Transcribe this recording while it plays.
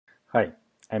Hi,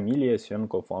 I'm Ilya,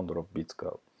 co-founder of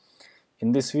Bitskout.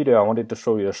 In this video, I wanted to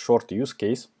show you a short use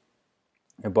case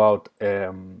about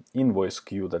invoice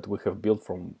queue that we have built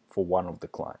for one of the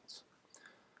clients.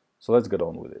 So let's get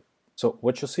on with it. So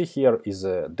what you see here is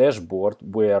a dashboard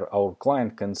where our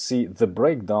client can see the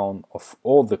breakdown of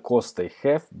all the costs they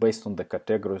have based on the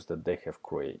categories that they have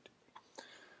created.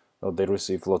 So they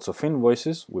receive lots of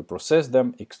invoices, we process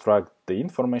them, extract the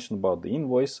information about the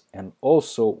invoice, and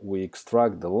also we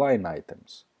extract the line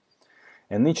items.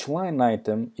 And each line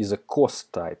item is a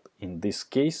cost type. In this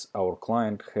case, our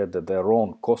client had their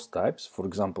own cost types. For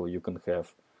example, you can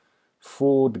have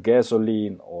food,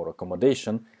 gasoline, or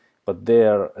accommodation, but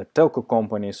they're a telco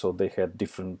company, so they had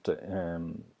different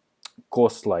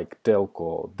costs like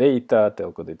telco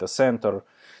data center.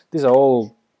 These are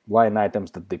all line items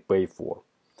that they pay for.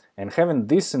 And having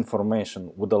this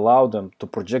information would allow them to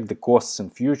project the costs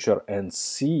in future and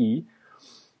see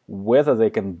whether they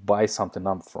can buy something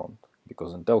upfront,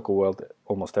 because in telco world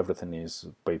almost everything is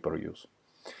pay-per-use.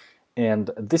 And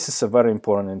this is a very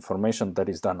important information that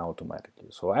is done automatically.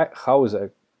 So how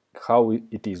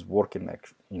it is working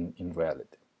in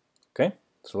reality? Okay,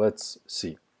 so let's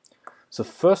see. So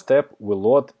first step, we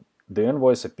load the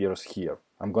invoice appears here.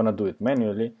 I'm gonna do it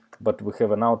manually, but we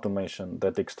have an automation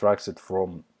that extracts it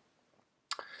from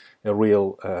a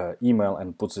real email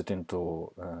and puts it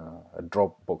into a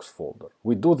Dropbox folder.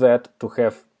 We do that to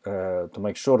have to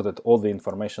make sure that all the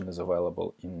information is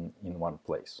available in one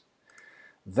place.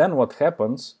 Then what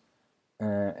happens,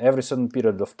 every certain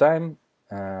period of time,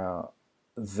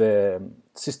 the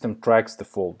system tracks the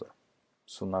folder.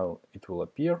 So now it will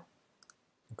appear.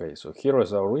 Okay, so here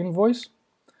is our invoice,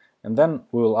 and then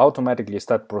we will automatically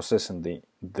start processing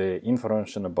the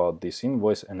information about this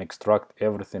invoice and extract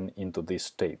everything into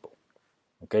this table,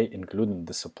 okay, including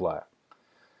the supplier.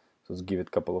 So let's give it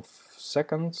a couple of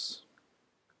seconds.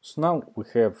 So now we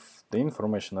have the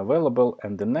information available,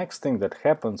 and the next thing that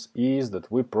happens is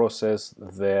that we process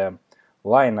the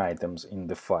line items in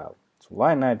the file. So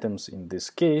line items in this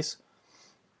case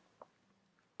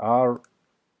are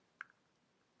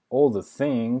all the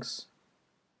things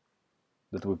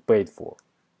that we paid for.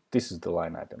 This is the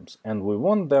line items, and we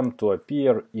want them to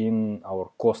appear in our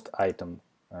cost item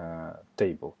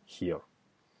table here,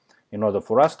 in order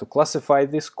for us to classify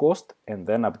this cost and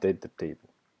then update the table.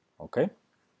 Okay?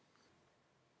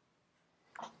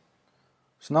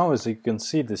 So now, as you can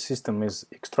see, the system is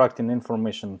extracting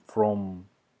information from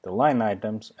the line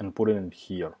items and putting it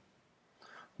here.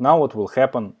 Now what will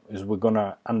happen is we're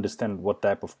gonna understand what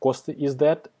type of cost is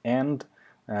that, and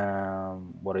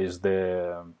what is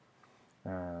the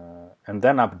and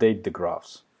then update the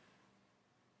graphs.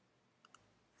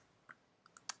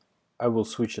 I will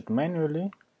switch it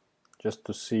manually just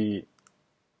to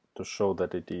show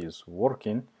that it is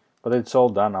working, but it's all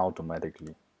done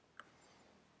automatically.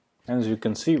 And as you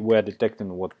can see, we're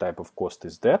detecting what type of cost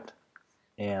is that,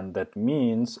 and that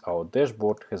means our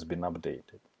dashboard has been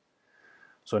updated.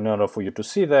 So in order for you to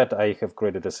see that, I have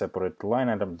created a separate line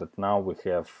item that now we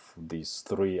have these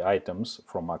 3 items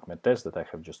from Acme Test that I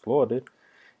have just loaded,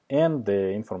 and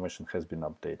the information has been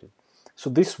updated. So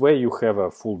this way you have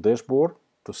a full dashboard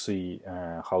to see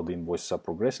how the invoices are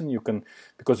progressing. You can,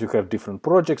 because you have different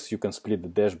projects, you can split the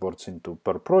dashboards into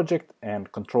per project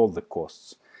and control the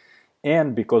costs.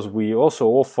 And because we also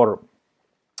offer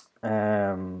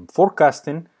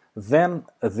forecasting, then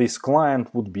this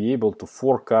client would be able to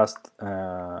forecast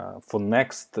for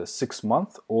next 6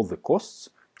 months all the costs,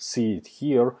 see it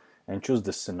here, and choose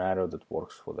the scenario that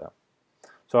works for them.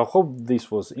 So I hope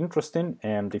this was interesting,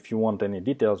 and if you want any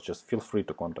details, just feel free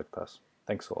to contact us.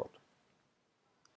 Thanks a lot.